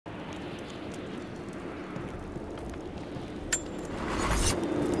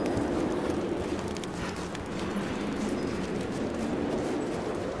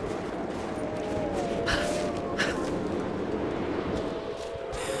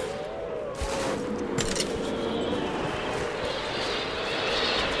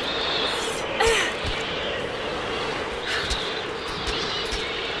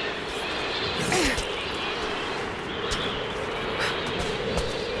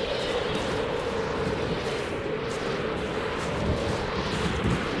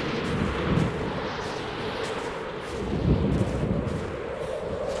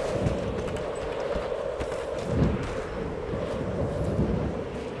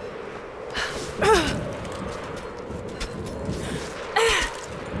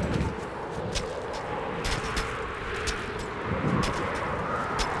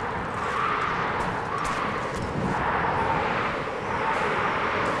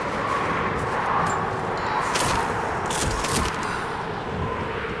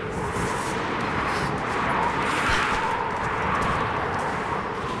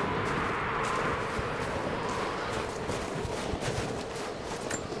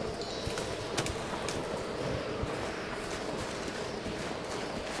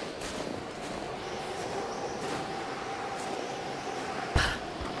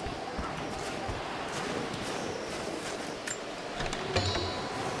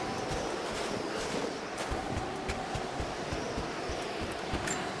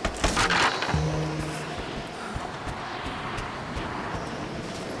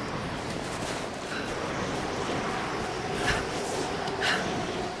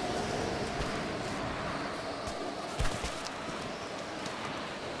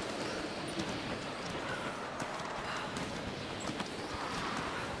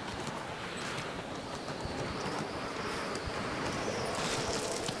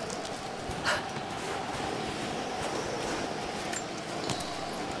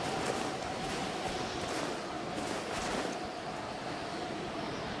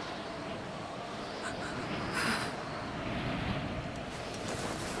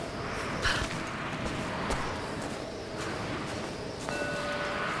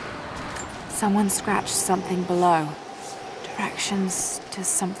Someone scratched something below. Directions to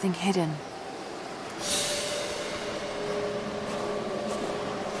something hidden.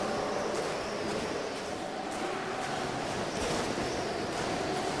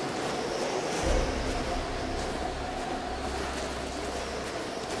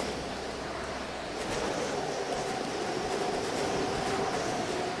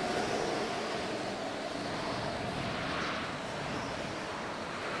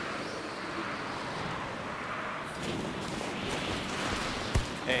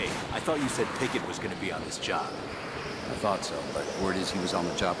 Hey, I thought you said Pickett was gonna be on this job. I thought so, but word is he was on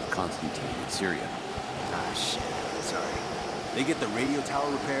the job with Constantine in Syria. Ah, shit. Sorry. They get the radio tower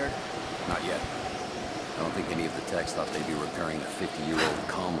repaired? Not yet. I don't think any of the techs thought they'd be repairing a 50-year-old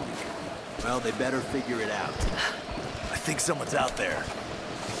comm link. Well, they better figure it out. I think someone's out there.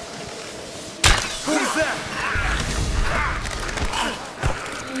 Who's that?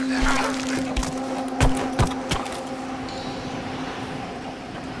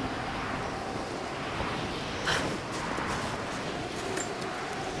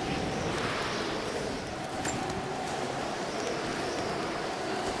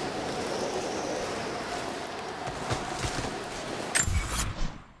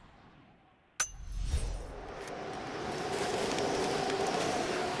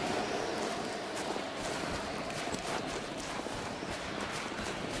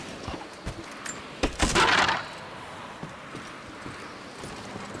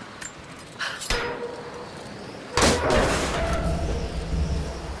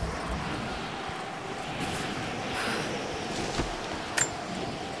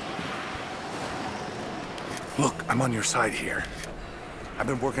 Look, I'm on your side here. I've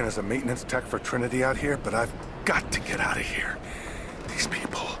been working as a maintenance tech for Trinity out here, but I've got to get out of here. These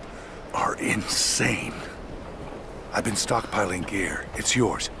people are insane. I've been stockpiling gear. It's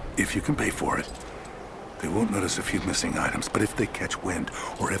yours, if you can pay for it. They won't notice a few missing items, but if they catch wind,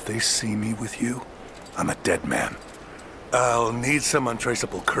 or if they see me with you, I'm a dead man. I'll need some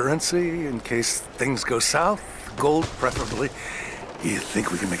untraceable currency in case things go south. Gold, preferably. You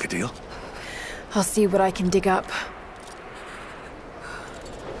think we can make a deal? I'll see what I can dig up.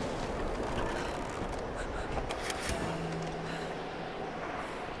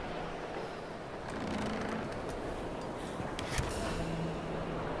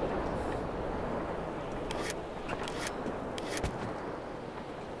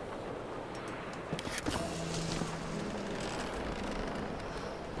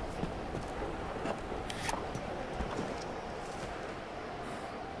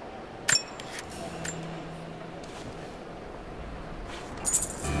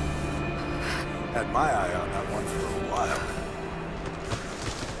 Had my eye on that one for a while.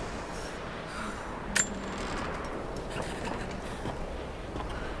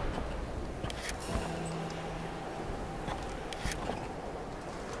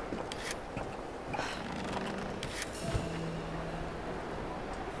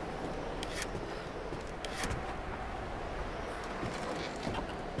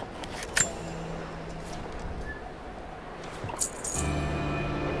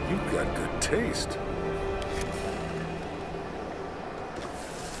 You've got good taste.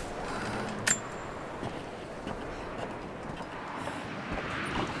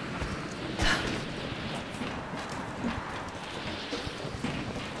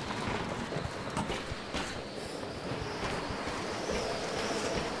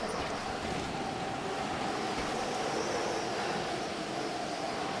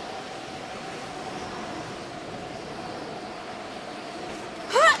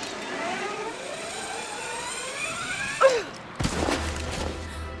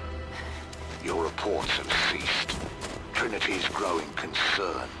 Your reports have ceased. Trinity's growing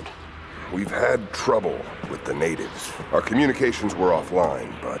concerned. We've had trouble with the natives. Our communications were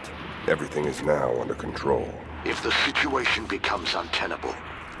offline, but everything is now under control. If the situation becomes untenable,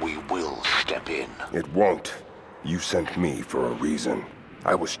 we will step in. It won't. You sent me for a reason.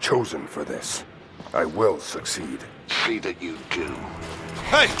 I was chosen for this. I will succeed. See that you do.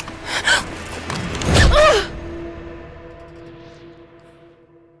 Hey!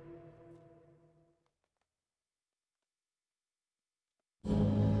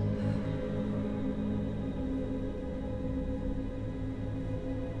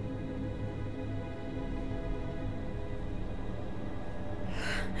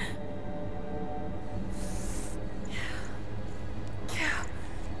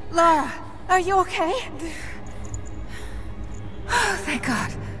 Lara, are you okay? Oh, thank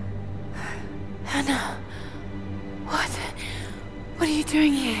God. Anna, what are you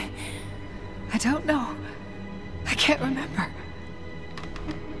doing here? I don't know. I can't remember.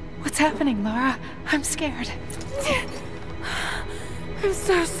 What's happening, Lara? I'm scared. I'm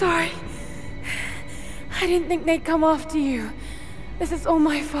so sorry. I didn't think they'd come after you. This is all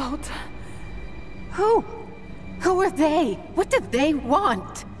my fault. Who? Who are they? What do they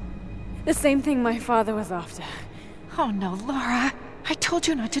want? The same thing my father was after. Oh no, Lara. I told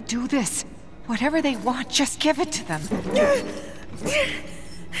you not to do this. Whatever they want, just give it to them.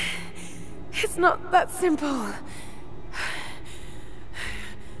 It's not that simple.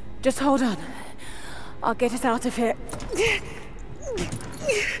 Just hold on. I'll get us out of here.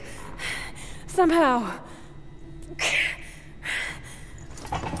 Somehow.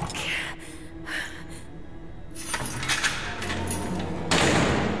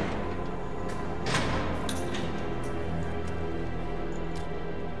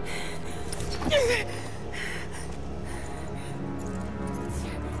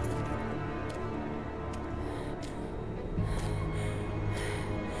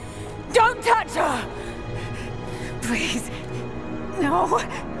 Don't touch her! Please. No.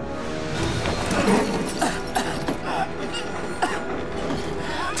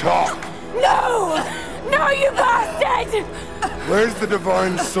 Talk! No! No, you bastard! Where's the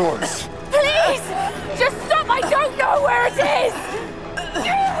divine source? Please! Just stop! I don't know where it is!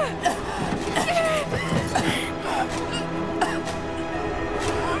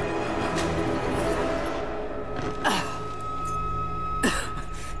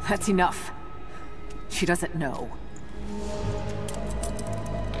 That's enough. She doesn't know.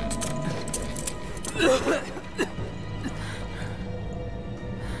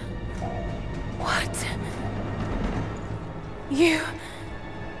 What? You...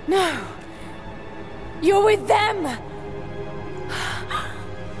 No. You're with them!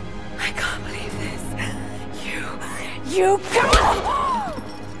 I can't believe this. You can't!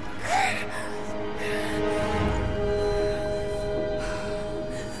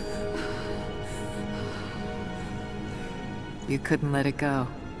 You couldn't let it go,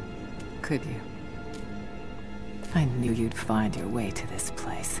 could you? I knew you'd find your way to this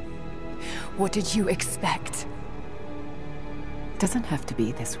place. What did you expect? It doesn't have to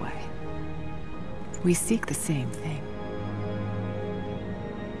be this way. We seek the same thing.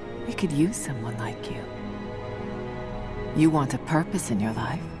 We could use someone like you. You want a purpose in your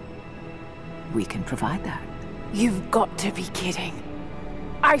life? We can provide that. You've got to be kidding.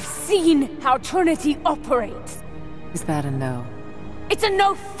 I've seen how Trinity operates. Is that a no? It's a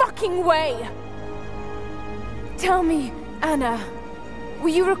no fucking way! Tell me, Anna, were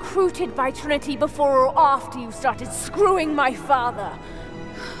you recruited by Trinity before or after you started screwing my father?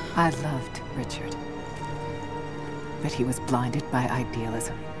 I loved Richard. But he was blinded by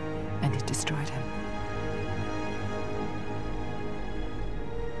idealism, and it destroyed him.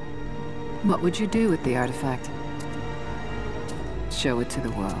 What would you do with the artifact? Show it to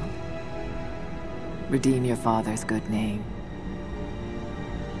the world. Redeem your father's good name.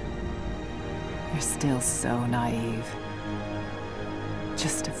 You're still so naive.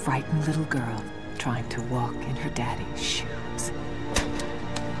 Just a frightened little girl trying to walk in her daddy's shoes.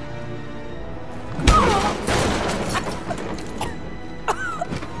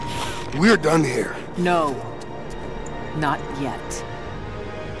 We're done here. No. Not yet.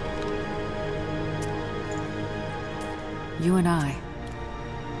 You and I,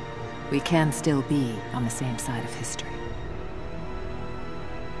 we can still be on the same side of history.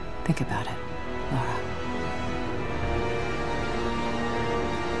 Think about it, Lara.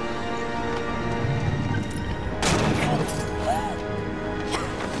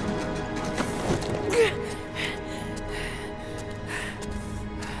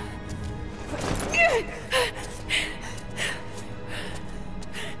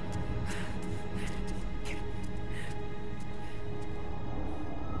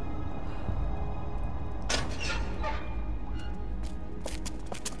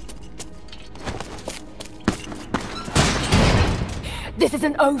 This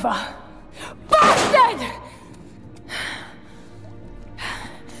isn't over! Bastard!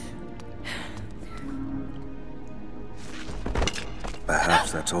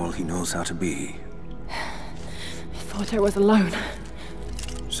 Perhaps that's all he knows how to be. I thought I was alone.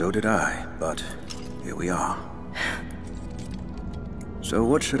 So did I, but here we are. So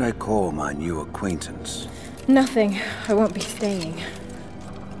what should I call my new acquaintance? Nothing. I won't be staying.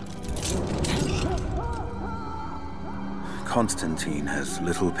 Constantine has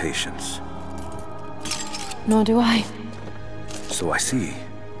little patience. Nor do I. So I see.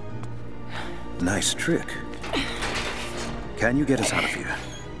 Nice trick. Can you get us out of here?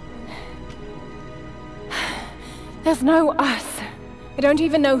 There's no us. I don't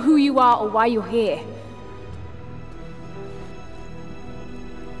even know who you are or why you're here.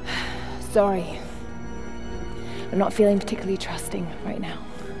 Sorry. I'm not feeling particularly trusting right now.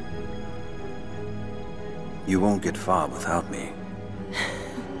 You won't get far without me.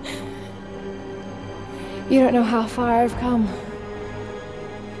 You don't know how far I've come.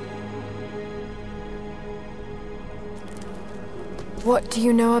 What do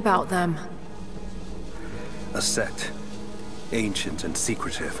you know about them? A sect. Ancient and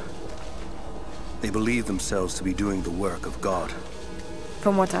secretive. They believe themselves to be doing the work of God.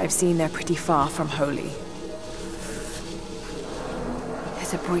 From what I've seen, they're pretty far from holy.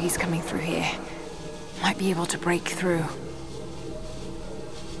 There's a breeze coming through here. Might be able to break through.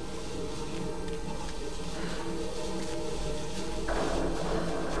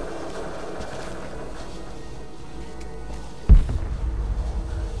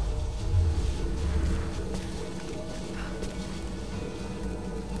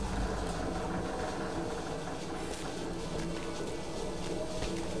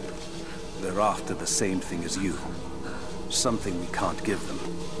 They're after the same thing as you. Something we can't give them.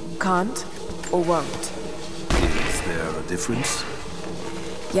 Can't or won't? Is there a difference?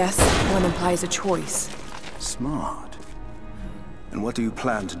 Yes, one implies a choice. Smart. And what do you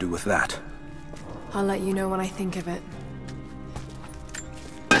plan to do with that? I'll let you know when I think of it.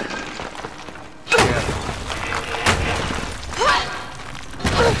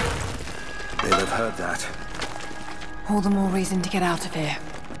 They'll have heard that. All the more reason to get out of here.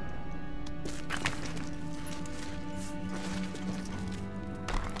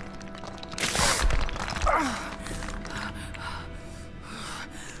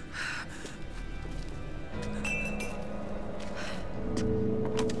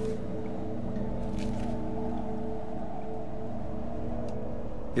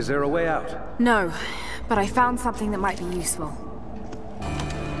 Is there a way out? No, but I found something that might be useful.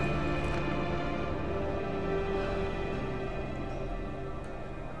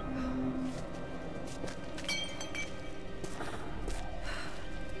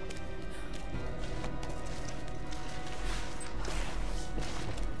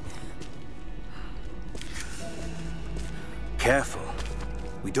 Careful.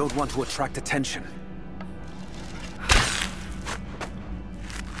 We don't want to attract attention.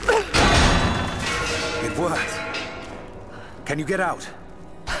 It worked. Can you get out?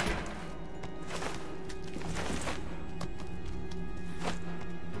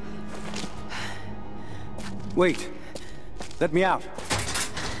 Wait. Let me out.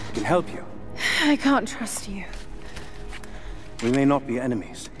 I can help you. I can't trust you. We may not be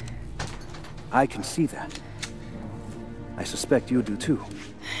enemies. I can see that. I suspect you do too.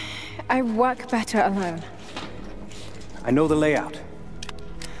 I work better alone. I know the layout.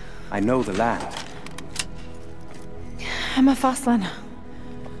 I know the land. I'm a fast learner.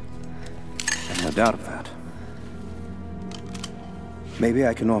 I've no doubt of that. Maybe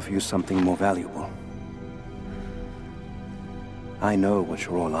I can offer you something more valuable. I know what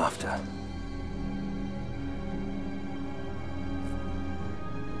you're all after.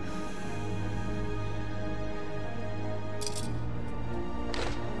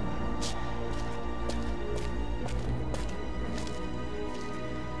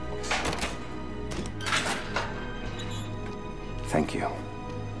 Thank you.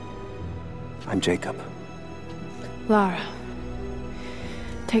 I'm Jacob. Lara.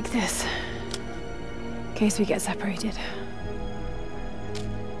 Take this. In case we get separated.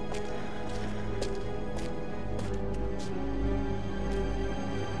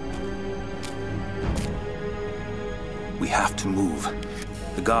 We have to move.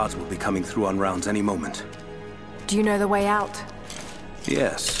 The guards will be coming through on rounds any moment. Do you know the way out?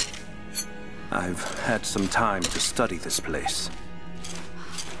 Yes. I've had some time to study this place.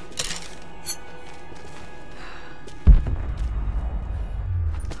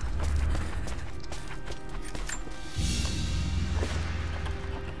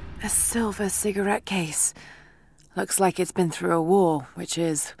 A silver cigarette case. Looks like it's been through a war, which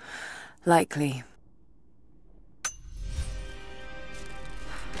is likely.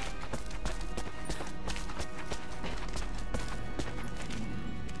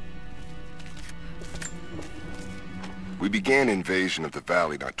 We began invasion of the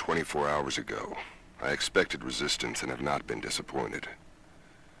valley not 24 hours ago. I expected resistance and have not been disappointed.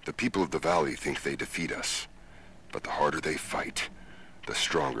 The people of the valley think they defeat us, but the harder they fight, the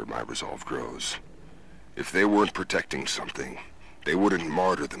stronger my resolve grows. If they weren't protecting something, they wouldn't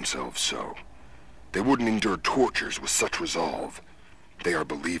martyr themselves so. They wouldn't endure tortures with such resolve. They are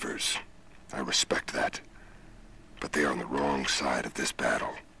believers. I respect that. But they are on the wrong side of this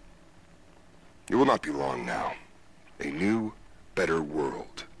battle. It will not be long now. A new, better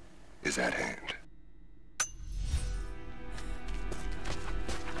world is at hand.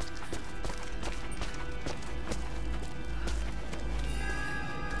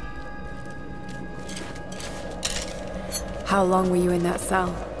 How long were you in that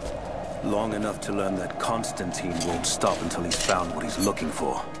cell? Long enough to learn that Constantine won't stop until he's found what he's looking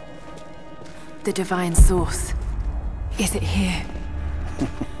for. The divine source. Is it here?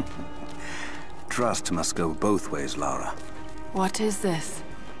 Trust must go both ways, Lara. What is this?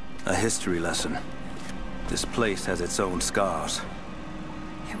 A history lesson. This place has its own scars.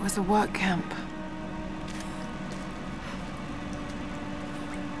 It was a work camp.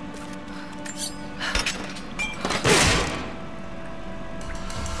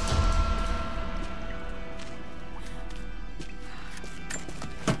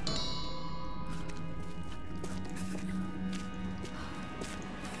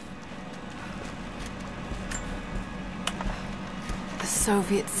 The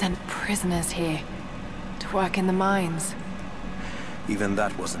Soviets sent prisoners here to work in the mines. Even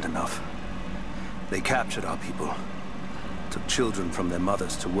that wasn't enough. They captured our people, took children from their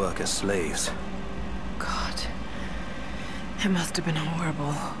mothers to work as slaves. God, it must have been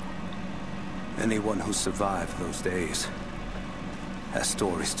horrible. Anyone who survived those days has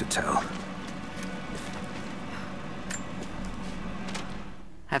stories to tell.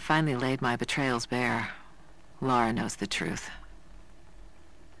 I've finally laid my betrayals bare. Lara knows the truth.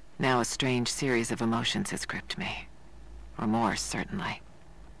 Now a strange series of emotions has gripped me. Remorse, certainly.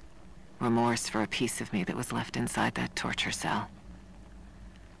 Remorse for a piece of me that was left inside that torture cell.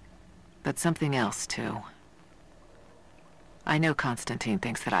 But something else, too. I know Constantine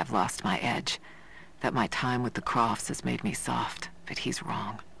thinks that I've lost my edge, that my time with the Crofts has made me soft, but he's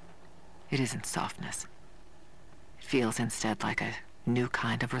wrong. It isn't softness. It feels instead like a new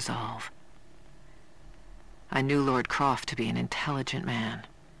kind of resolve. I knew Lord Croft to be an intelligent man.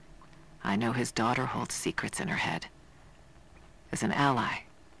 I know his daughter holds secrets in her head. As an ally,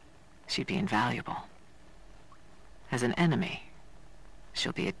 she'd be invaluable. As an enemy,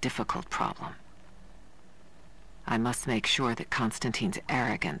 she'll be a difficult problem. I must make sure that Constantine's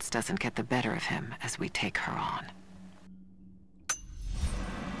arrogance doesn't get the better of him as we take her on.